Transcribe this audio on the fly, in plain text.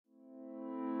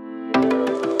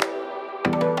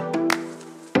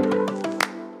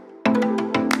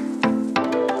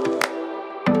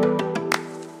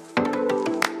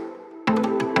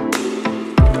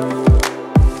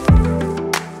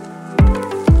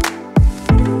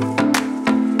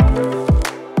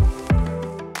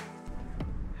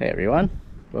Hey everyone,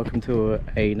 welcome to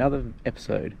another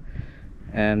episode.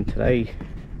 And today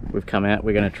we've come out,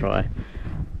 we're going to try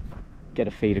get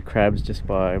a feed of crabs just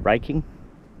by raking.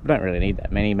 We don't really need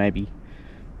that many, maybe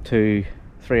 2,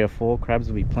 3 or 4 crabs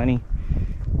will be plenty.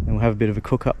 And we'll have a bit of a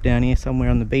cook up down here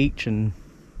somewhere on the beach and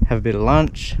have a bit of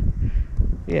lunch.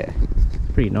 Yeah,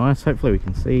 pretty nice. Hopefully we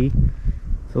can see.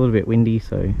 It's a little bit windy,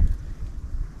 so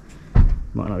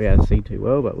might not be able to see too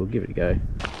well, but we'll give it a go.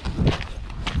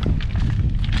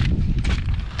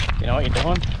 You know what you're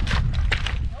doing?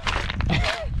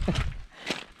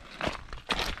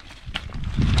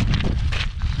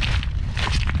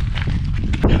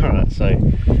 Alright, so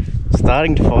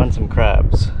starting to find some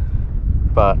crabs,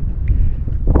 but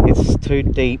it's too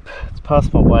deep, it's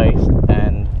past my waist,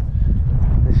 and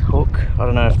this hook, I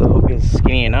don't know if the hook is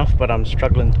skinny enough, but I'm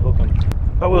struggling to hook them.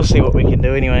 But we'll see what we can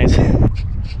do anyways.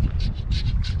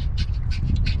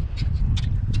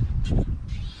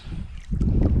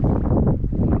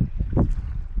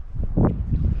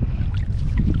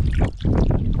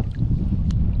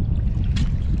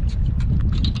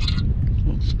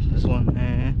 There's one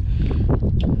there.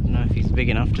 I don't know if he's big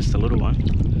enough, just a little one.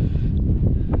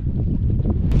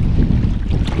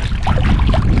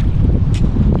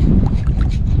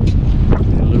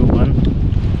 A little one.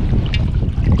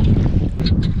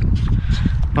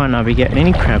 Might not be getting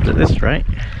any crabs at this rate.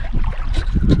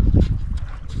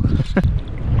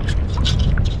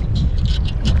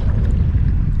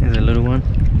 There's a little one,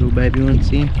 little baby one,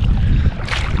 see him?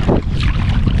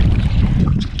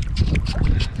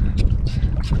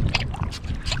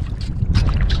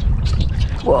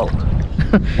 Whoa,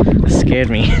 that scared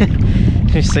me.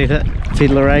 Did you see that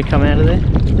fiddler ray come out of there?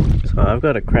 So I've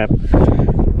got a crab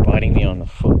biting me on the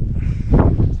foot. I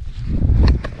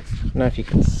don't know if you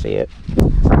can see it.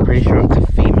 I'm pretty sure it's a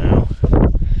female.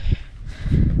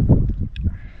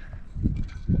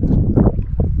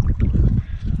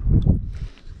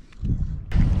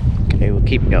 Okay, we'll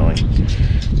keep going.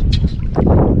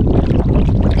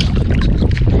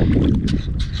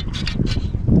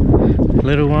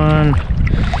 Little one.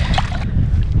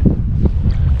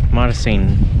 Might have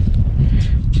seen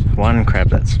one crab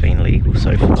that's been legal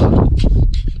so far,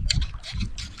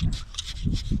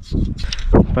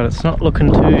 but it's not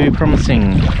looking too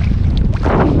promising.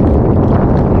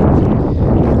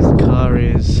 This car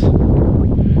is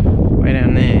way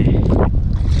down there.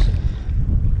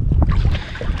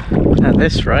 At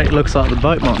this rate, looks like the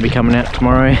boat might be coming out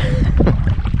tomorrow.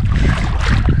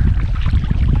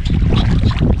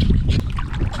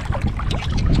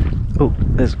 Oh,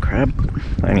 there's a crab.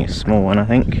 Only a small one, I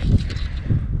think.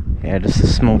 Yeah, just a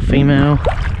small female.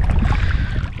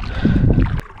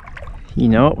 You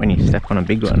know it when you step on a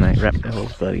big one, they wrap their whole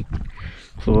bloody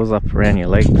claws up around your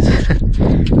legs.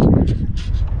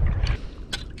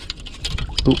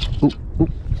 Ooh, ooh, ooh.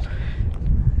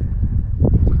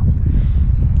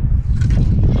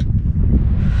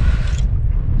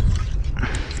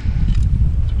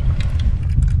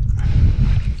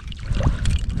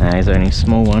 Nah, he's only a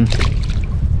small one.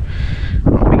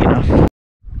 Not big enough.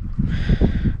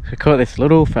 I caught this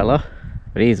little fella,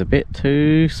 but he's a bit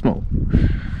too small.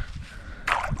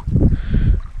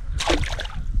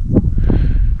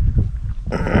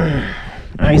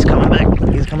 Oh, he's coming back.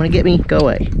 He's coming to get me. Go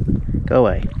away. Go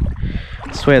away.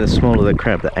 I swear the smaller the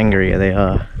crab, the angrier they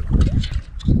are.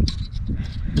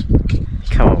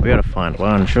 Come on, we gotta find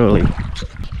one, surely.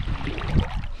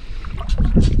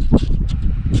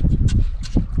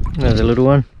 There's a little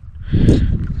one.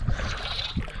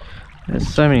 There's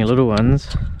so many little ones.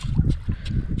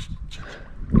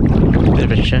 Bit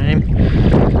of a shame.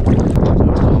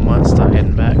 Oh, I might start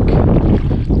heading back.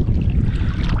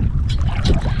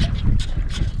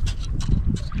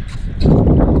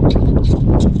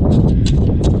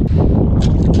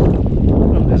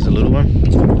 Oh, there's a little one.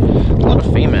 A lot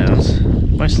of females.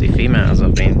 Mostly females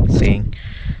I've been seeing.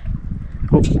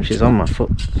 Oh, she's on my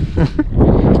foot.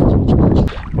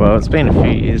 Well, it's been a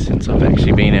few years since I've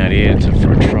actually been out here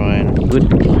for a try and wood.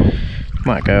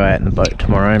 Might go out in the boat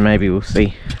tomorrow, maybe, we'll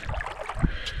see.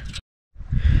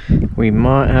 We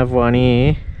might have one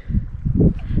here.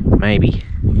 Maybe.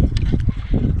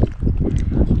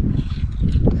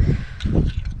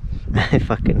 If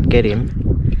I can get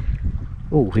him.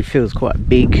 Oh, he feels quite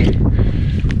big.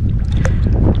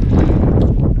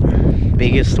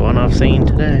 Biggest one I've seen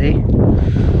today.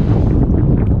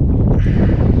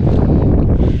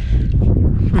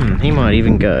 He might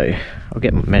even go. I'll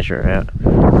get my measure out.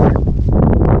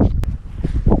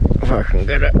 If I can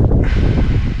get it.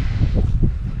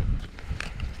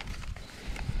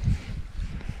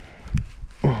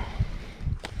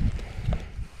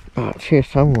 Oh, it's here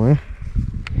somewhere.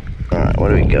 Alright, what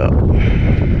do we got?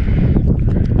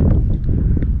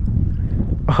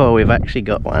 Oh, we've actually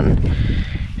got one.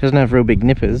 He doesn't have real big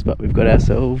nippers, but we've got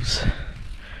ourselves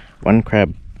one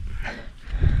crab.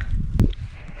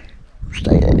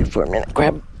 Stay there for a minute,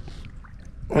 crab.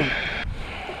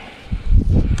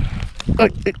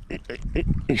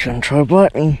 He's gonna try to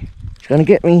bite me. He's gonna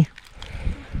get me.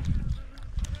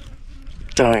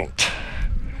 Don't.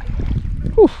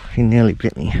 Whew, he nearly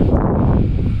bit me.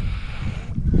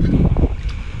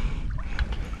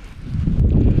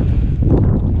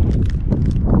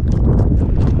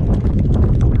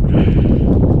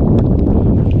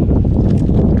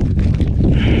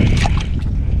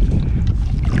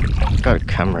 Got a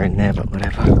camera in there, but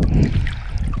whatever.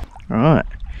 Alright,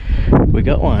 we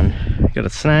got one. We got a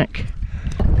snack.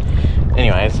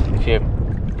 Anyways,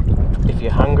 if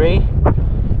you're hungry,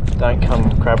 don't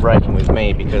come crab raking with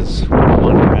me because we've got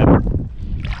one crab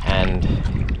and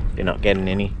you're not getting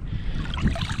any.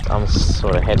 I'm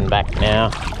sort of heading back now.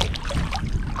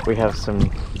 We have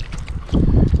some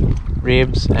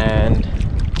ribs and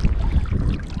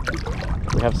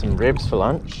we have some ribs for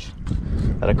lunch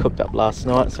that I cooked up last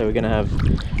night, so we're going to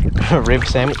have rib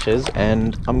sandwiches,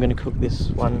 and I'm going to cook this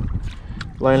one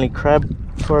lonely crab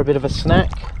for a bit of a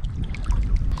snack.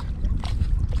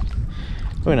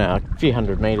 We're now a few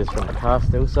hundred metres from the car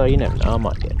still, so you never know, I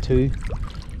might get two,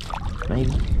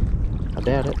 maybe. I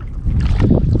doubt it.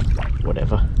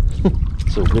 Whatever.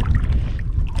 It's all good.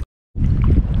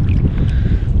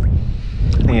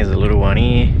 I think there's a little one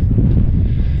here.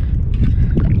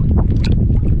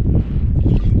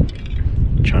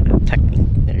 Trying to attack me.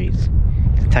 There he is.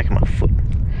 He's attacking my foot.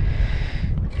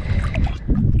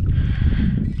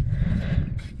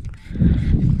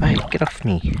 Hey, get off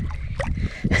me.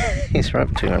 He's right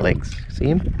between my legs. See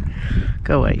him?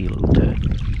 Go away, you little dirt.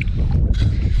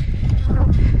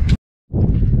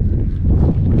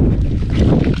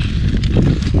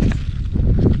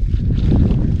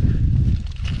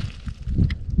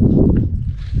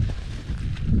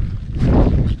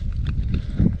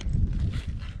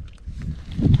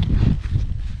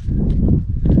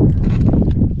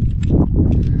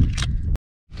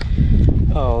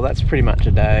 Oh, that's pretty much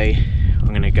a day. I'm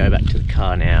going to go back to the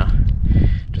car now.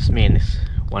 Just me and this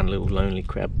one little lonely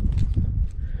crab.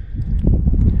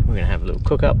 We're going to have a little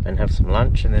cook up and have some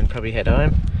lunch and then probably head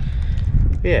home.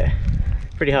 Yeah,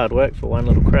 pretty hard work for one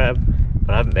little crab,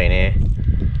 but I haven't been here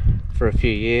for a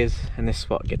few years and this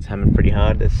spot gets hammered pretty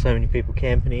hard. There's so many people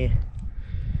camping here.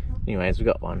 Anyways, we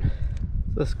got one.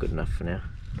 So that's good enough for now.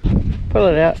 Pull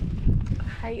it out. I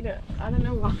hate it. I don't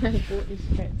know why I bought this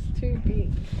chair. It's too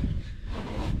big.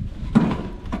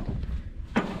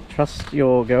 Trust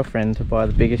your girlfriend to buy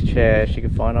the biggest chair she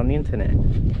could find on the internet.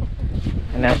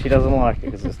 And now she doesn't like it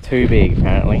because it's too big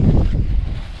apparently.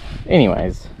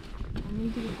 Anyways. I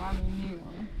need you to buy me a new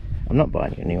one. I'm not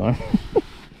buying you a new one.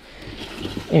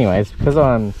 Anyways, because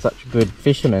I'm such a good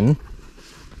fisherman,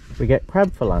 we get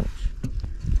crab for lunch.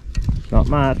 Not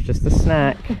much, just a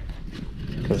snack.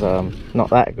 Because I'm not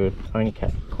that good. I only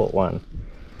caught one.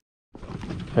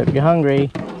 Hope you're hungry.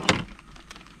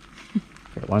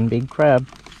 Got one big crab.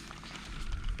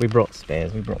 We brought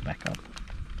spares, we brought back up.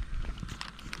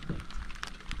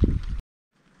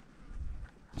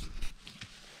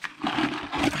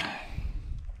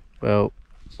 Well,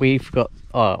 we forgot,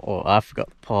 I forgot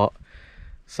the pot,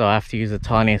 so I have to use the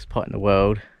tiniest pot in the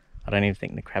world. I don't even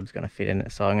think the crab's going to fit in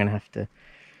it, so I'm going to have to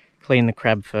clean the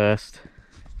crab first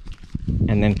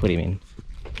and then put him in.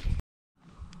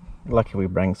 Lucky we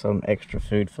bring some extra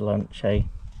food for lunch, eh?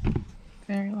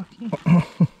 Very lucky.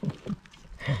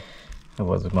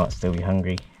 Otherwise we might still be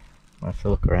hungry. I have to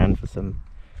look around for some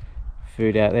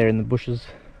food out there in the bushes.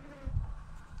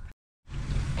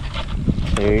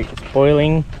 So it's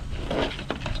boiling.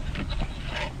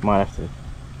 Might have to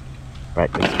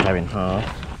break this crab in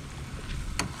half.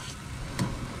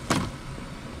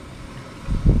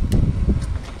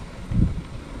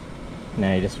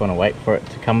 Now you just want to wait for it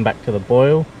to come back to the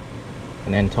boil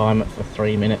and then time it for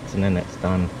 3 minutes and then it's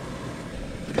done.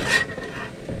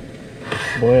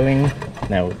 Boiling,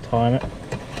 now we'll time it.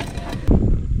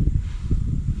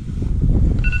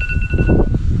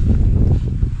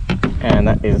 And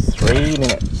that is 3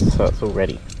 minutes, so it's all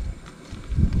ready.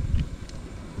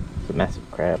 It's a massive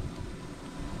crab.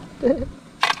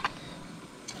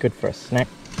 Good for a snack.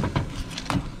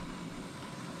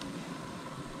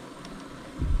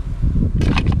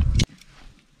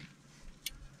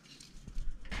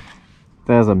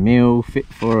 There's a meal fit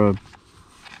for a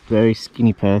very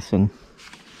skinny person.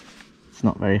 It's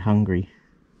not very hungry.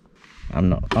 I'm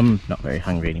not very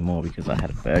hungry anymore because I had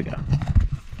a burger.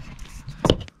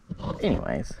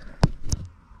 Anyways,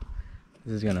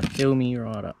 this is gonna fill me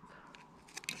right up.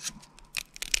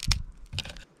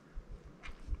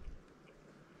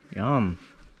 Yum.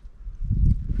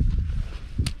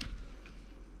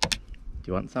 Do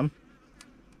you want some?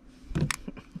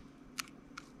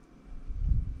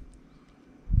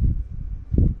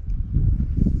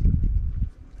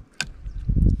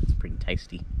 It's pretty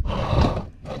tasty.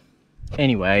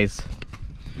 Anyways,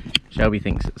 Shelby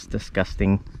thinks it's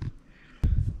disgusting.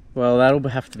 Well, that'll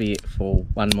have to be it for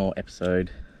one more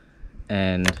episode,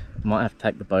 and I might have to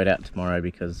take the boat out tomorrow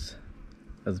because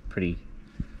it was pretty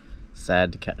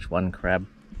sad to catch one crab.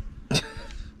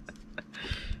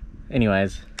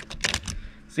 Anyways,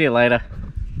 see you later.